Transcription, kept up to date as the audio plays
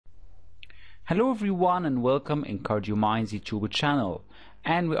Hello everyone and welcome in CardioMinds YouTube channel.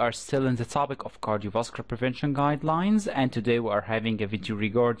 And we are still in the topic of cardiovascular prevention guidelines, and today we are having a video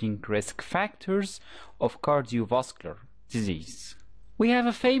regarding risk factors of cardiovascular disease. We have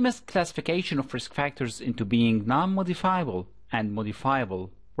a famous classification of risk factors into being non-modifiable and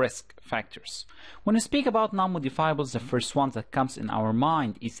modifiable risk factors. When we speak about non-modifiables, the first one that comes in our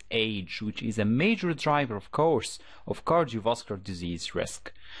mind is age, which is a major driver, of course, of cardiovascular disease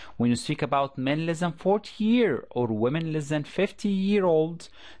risk. When you speak about men less than 40 years or women less than 50-year-old,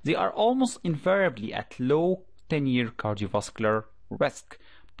 they are almost invariably at low 10-year cardiovascular risk.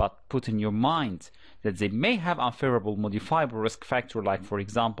 But put in your mind that they may have unfavorable modifiable risk factor, like for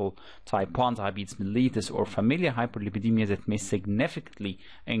example type 1 diabetes mellitus or familial hyperlipidemia, that may significantly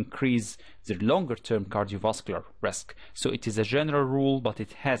increase their longer term cardiovascular risk. So it is a general rule, but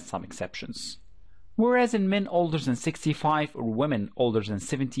it has some exceptions. Whereas in men older than 65 or women older than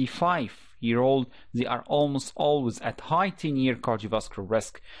 75-year-old, they are almost always at high 10-year cardiovascular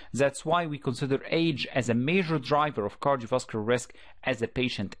risk. That's why we consider age as a major driver of cardiovascular risk as the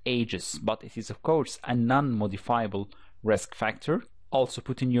patient ages, but it is of course a non-modifiable risk factor. Also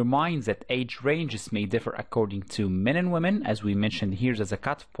put in your mind that age ranges may differ according to men and women, as we mentioned here as a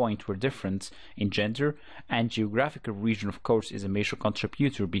cut point we're different in gender, and geographical region of course is a major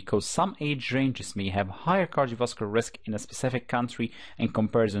contributor, because some age ranges may have higher cardiovascular risk in a specific country in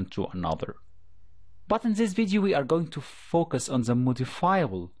comparison to another. But in this video we are going to focus on the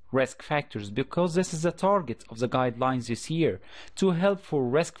modifiable risk factors, because this is the target of the guidelines this year, to help for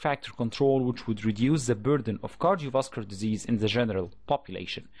risk factor control, which would reduce the burden of cardiovascular disease in the general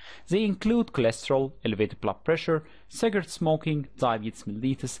population. They include cholesterol, elevated blood pressure, cigarette smoking, diabetes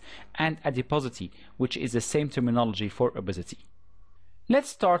mellitus, and adiposity, which is the same terminology for obesity. Let's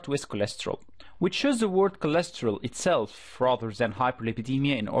start with cholesterol. We choose the word cholesterol itself rather than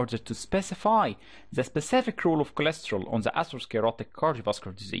hyperlipidemia in order to specify the specific role of cholesterol on the atherosclerotic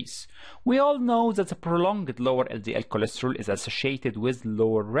cardiovascular disease. We all know that the prolonged lower LDL cholesterol is associated with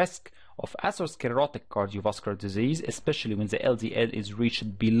lower risk of atherosclerotic cardiovascular disease, especially when the LDL is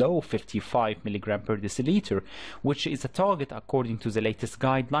reached below 55 mg per deciliter, which is a target according to the latest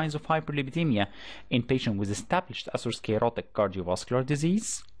guidelines of hyperlipidemia in patients with established atherosclerotic cardiovascular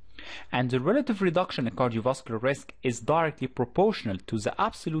disease. And the relative reduction in cardiovascular risk is directly proportional to the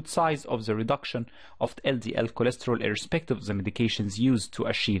absolute size of the reduction of the LDL cholesterol, irrespective of the medications used to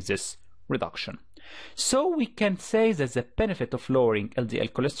achieve this reduction. So we can say that the benefit of lowering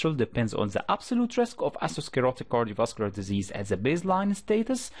LDL cholesterol depends on the absolute risk of atherosclerotic cardiovascular disease as a baseline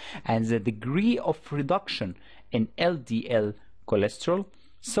status and the degree of reduction in LDL cholesterol.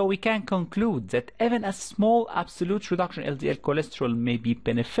 So we can conclude that even a small absolute reduction in LDL cholesterol may be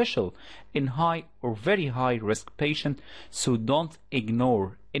beneficial in high or very high risk patients. So don't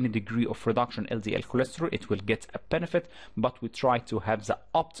ignore any degree of reduction in LDL cholesterol. It will get a benefit, but we try to have the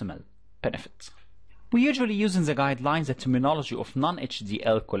optimal benefit. We usually use in the guidelines the terminology of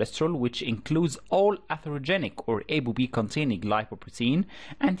non-HDL cholesterol, which includes all atherogenic or ApoB containing lipoprotein,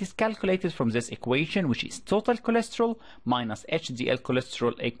 and is calculated from this equation, which is total cholesterol minus HDL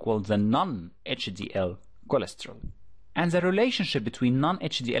cholesterol equals the non-HDL cholesterol. And the relationship between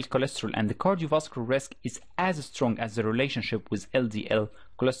non-HDL cholesterol and the cardiovascular risk is as strong as the relationship with LDL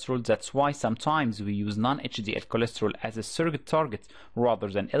cholesterol. That's why sometimes we use non-HDL cholesterol as a surrogate target rather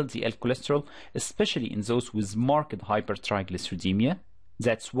than LDL cholesterol, especially in those with marked hypertriglyceridemia.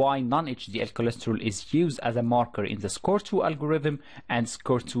 That's why non-HDL cholesterol is used as a marker in the SCORE2 algorithm and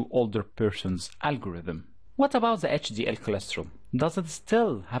SCORE2 older persons algorithm. What about the HDL cholesterol? Does it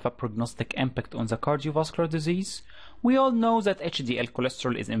still have a prognostic impact on the cardiovascular disease? We all know that HDL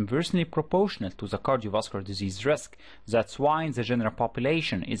cholesterol is inversely proportional to the cardiovascular disease risk. That's why in the general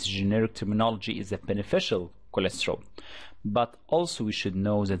population, its generic terminology is a beneficial cholesterol. But also we should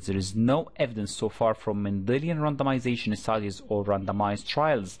know that there is no evidence so far from Mendelian randomization studies or randomized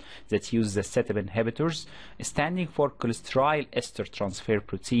trials that use the CETP inhibitors standing for cholesterol ester transfer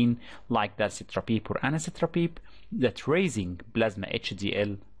protein like dalcetrapib or anacetrapib, that raising plasma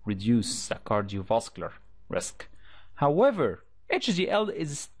HDL reduces the cardiovascular risk. However, HDL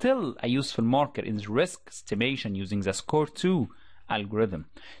is still a useful marker in the risk estimation using the SCORE2 algorithm.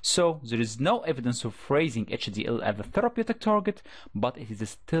 So there is no evidence of raising HDL as a therapeutic target, but it is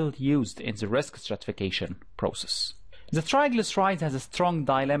still used in the risk stratification process. The triglycerides has a strong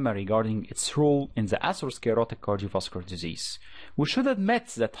dilemma regarding its role in the atherosclerotic cardiovascular disease. We should admit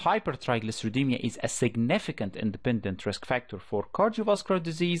that hypertriglyceridemia is a significant independent risk factor for cardiovascular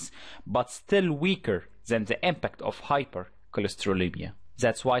disease, but still weaker than the impact of hypercholesterolemia.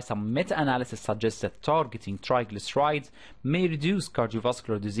 That's why some meta-analysis suggests that targeting triglycerides may reduce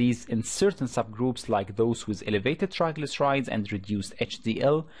cardiovascular disease in certain subgroups like those with elevated triglycerides and reduced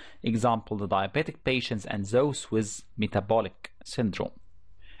HDL, example the diabetic patients and those with metabolic syndrome.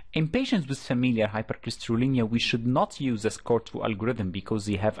 In patients with familial hypercholesterolemia, we should not use the SCORE2 algorithm because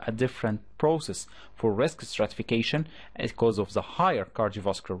they have a different process for risk stratification because of the higher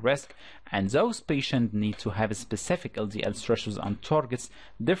cardiovascular risk, and those patients need to have specific LDL thresholds and targets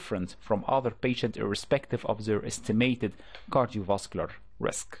different from other patients irrespective of their estimated cardiovascular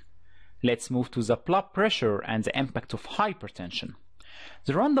risk. Let's move to the blood pressure and the impact of hypertension.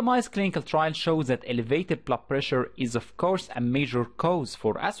 The randomized clinical trial shows that elevated blood pressure is of course a major cause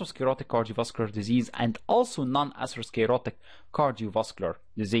for atherosclerotic cardiovascular disease and also non-atherosclerotic cardiovascular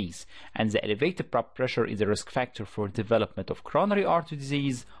disease, and the elevated blood pressure is a risk factor for development of coronary artery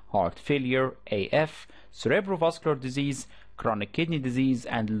disease, heart failure, AF, cerebrovascular disease, chronic kidney disease,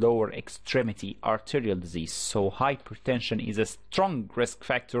 and lower extremity arterial disease. So hypertension is a strong risk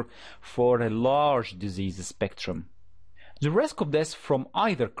factor for a large disease spectrum. The risk of death from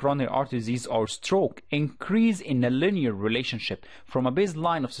either coronary artery disease or stroke increase in a linear relationship from a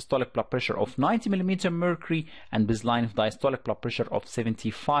baseline of systolic blood pressure of 90 mm mercury and baseline of diastolic blood pressure of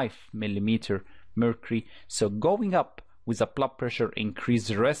 75 mm mercury. So going up with the blood pressure increases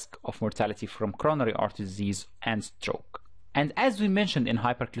the risk of mortality from coronary artery disease and stroke. And as we mentioned in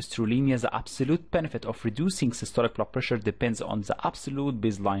hypercholesterolemia, the absolute benefit of reducing systolic blood pressure depends on the absolute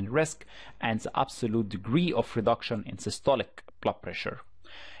baseline risk and the absolute degree of reduction in systolic blood pressure,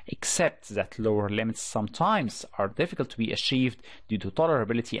 except that lower limits sometimes are difficult to be achieved due to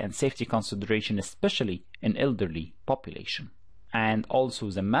tolerability and safety consideration, especially in elderly population. And also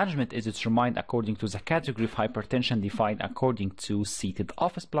the management is determined according to the category of hypertension defined according to seated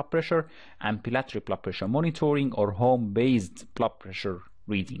office blood pressure, ambulatory blood pressure monitoring, or home-based blood pressure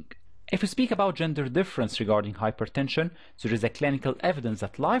reading. If we speak about gender difference regarding hypertension, there is a clinical evidence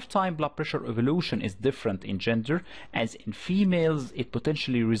that lifetime blood pressure evolution is different in gender, as in females it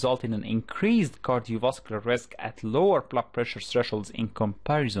potentially results in an increased cardiovascular risk at lower blood pressure thresholds in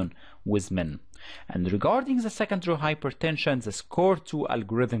comparison with men. And regarding the secondary hypertension, the SCORE2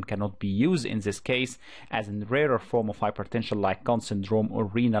 algorithm cannot be used in this case, as in rarer form of hypertension like Conn syndrome or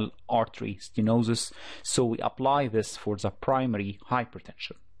renal artery stenosis, so we apply this for the primary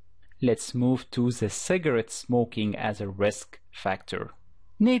hypertension. Let's move to the cigarette smoking as a risk factor.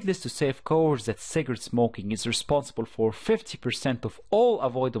 Needless to say, of course, that cigarette smoking is responsible for 50% of all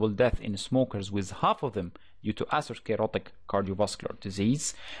avoidable death in smokers, with half of them due to atherosclerotic cardiovascular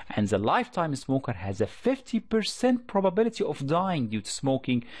disease, and the lifetime smoker has a 50% probability of dying due to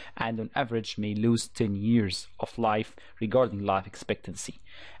smoking and on average may lose 10 years of life regarding life expectancy.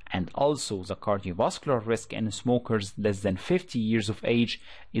 And also the cardiovascular risk in smokers less than 50 years of age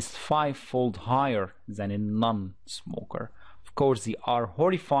is 5-fold higher than in non-smoker. Of course, they are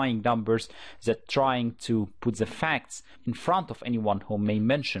horrifying numbers that trying to put the facts in front of anyone who may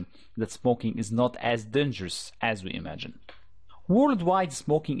mention that smoking is not as dangerous as we imagine. Worldwide,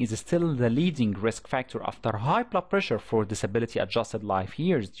 smoking is still the leading risk factor after high blood pressure for disability-adjusted life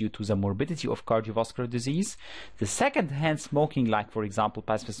years due to the morbidity of cardiovascular disease. The second-hand smoking, like for example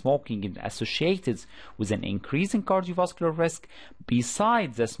passive smoking, is associated with an increase in cardiovascular risk.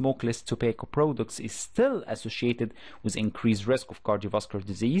 Besides, the smokeless tobacco products is still associated with increased risk of cardiovascular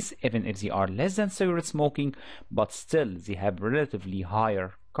disease, even if they are less than cigarette smoking, but still they have relatively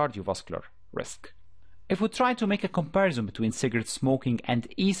higher cardiovascular risk. If we try to make a comparison between cigarette smoking and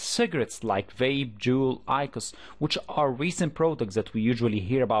e-cigarettes like vape, Juul, IQOS, which are recent products that we usually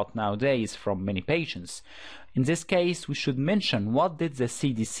hear about nowadays from many patients, in this case we should mention what did the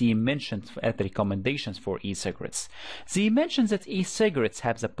CDC mention as the recommendations for e-cigarettes. They mentioned that e-cigarettes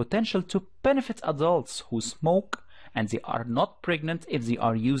have the potential to benefit adults who smoke and they are not pregnant if they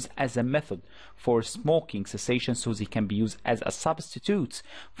are used as a method for smoking cessation, so they can be used as a substitute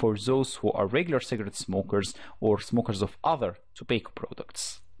for those who are regular cigarette smokers or smokers of other tobacco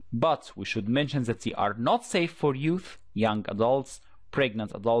products. But we should mention that they are not safe for youth, young adults,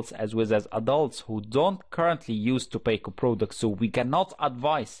 pregnant adults, as well as adults who don't currently use tobacco products, so we cannot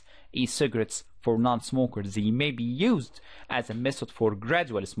advise e-cigarettes for non-smokers. They may be used as a method for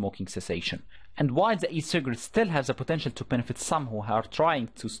gradual smoking cessation. And while the e-cigarette still has the potential to benefit some who are trying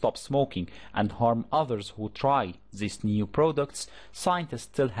to stop smoking and harm others who try these new products, scientists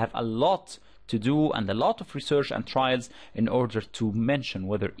still have a lot to do and a lot of research and trials in order to mention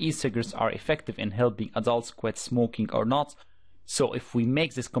whether e-cigarettes are effective in helping adults quit smoking or not. So if we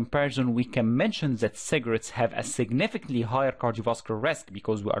make this comparison, we can mention that cigarettes have a significantly higher cardiovascular risk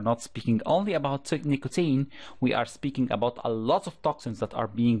because we are not speaking only about nicotine, we are speaking about a lot of toxins that are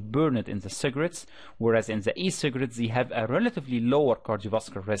being burned in the cigarettes, whereas in the e-cigarettes they have a relatively lower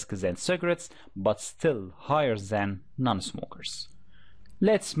cardiovascular risk than cigarettes, but still higher than non-smokers.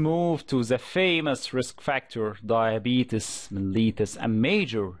 Let's move to the famous risk factor, diabetes mellitus, a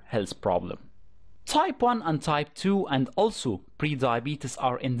major health problem. Type 1 and type 2 and also pre-diabetes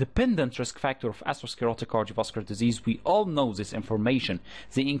are independent risk factor of atherosclerotic cardiovascular disease. We all know this information.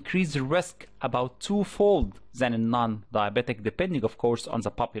 They increase the risk about twofold than in non-diabetic, depending of course on the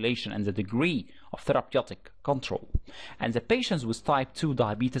population and the degree of therapeutic control. And the patients with type 2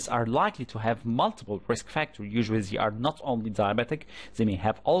 diabetes are likely to have multiple risk factors. Usually they are not only diabetic, they may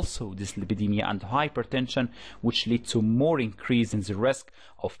have also dyslipidemia and hypertension, which lead to more increase in the risk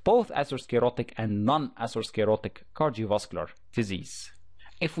of both atherosclerotic and non-atherosclerotic cardiovascular disease.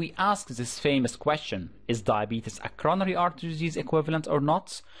 If we ask this famous question, is diabetes a coronary artery disease equivalent or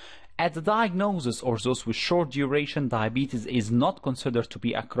not? At the diagnosis or those with short duration, diabetes is not considered to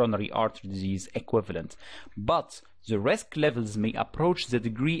be a coronary artery disease equivalent, but the risk levels may approach the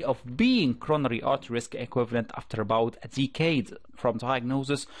degree of being coronary artery risk equivalent after about a decade from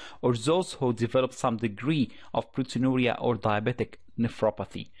diagnosis, or those who develop some degree of proteinuria or diabetic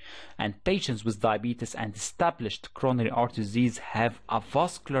nephropathy. And patients with diabetes and established coronary artery disease have a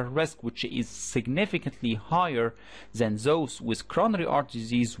vascular risk which is significantly higher than those with coronary artery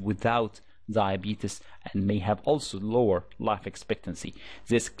disease without diabetes, and may have also lower life expectancy.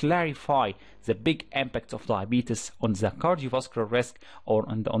 This clarify the big impact of diabetes on the cardiovascular risk or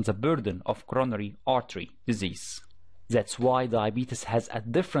on the burden of coronary artery disease. That's why diabetes has a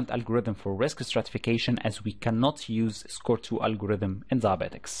different algorithm for risk stratification, as we cannot use SCORE2 algorithm in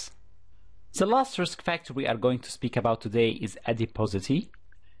diabetics. The last risk factor we are going to speak about today is adiposity.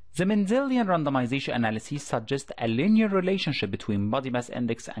 The Mendelian randomization analyses suggest a linear relationship between body mass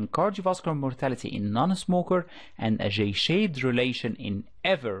index and cardiovascular mortality in non-smoker and a J-shaped relation in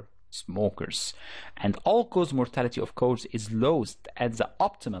ever smokers. And all-cause mortality, of course, is lowest at the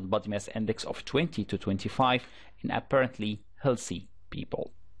optimal body mass index of 20 to 25 in apparently healthy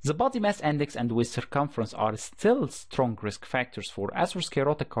people. The body mass index and waist circumference are still strong risk factors for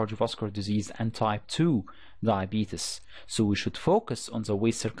atherosclerotic cardiovascular disease and type 2 diabetes, so we should focus on the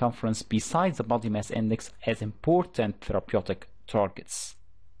waist circumference besides the body mass index as important therapeutic targets.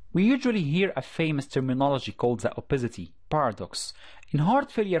 We usually hear a famous terminology called the obesity paradox. In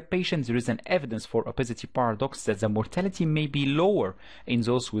heart failure patients, there is an evidence for obesity paradox that the mortality may be lower in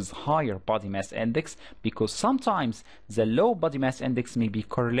those with higher body mass index, because sometimes the low body mass index may be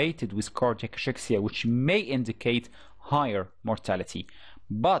correlated with cardiac asphyxia, which may indicate higher mortality.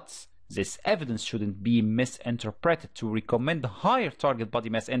 But this evidence shouldn't be misinterpreted to recommend higher target body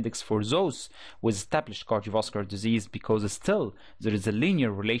mass index for those with established cardiovascular disease, because still there is a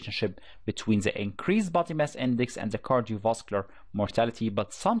linear relationship between the increased body mass index and the cardiovascular mortality,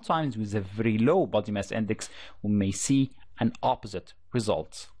 but sometimes with a very low body mass index we may see an opposite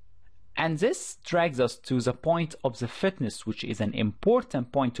result. And this drags us to the point of the fitness, which is an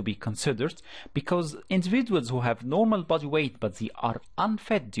important point to be considered, because individuals who have normal body weight but they are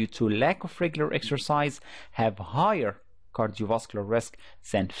unfit due to lack of regular exercise have higher cardiovascular risk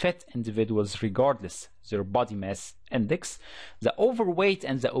than fit individuals regardless their body mass index. The overweight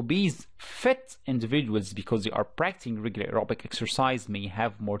and the obese fit individuals, because they are practicing regular aerobic exercise, may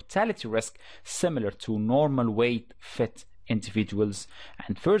have mortality risk similar to normal weight fit individuals.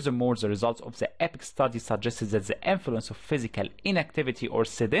 And furthermore, the results of the EPIC study suggested that the influence of physical inactivity or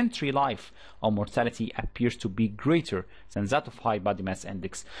sedentary life on mortality appears to be greater than that of high body mass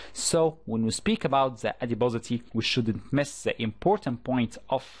index. So when we speak about the adiposity, we shouldn't miss the important point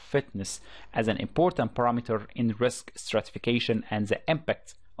of fitness as an important parameter in risk stratification and the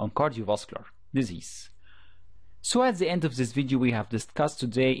impact on cardiovascular disease. So at the end of this video, we have discussed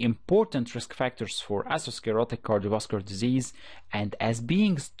today important risk factors for atherosclerotic cardiovascular disease, and as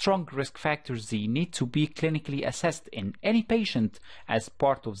being strong risk factors, they need to be clinically assessed in any patient as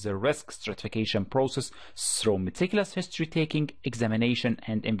part of the risk stratification process through meticulous history taking, examination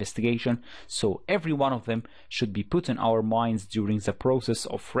and investigation. So every one of them should be put in our minds during the process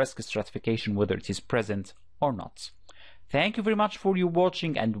of risk stratification, whether it is present or not. Thank you very much for your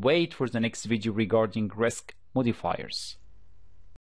watching, and wait for the next video regarding risk modifiers.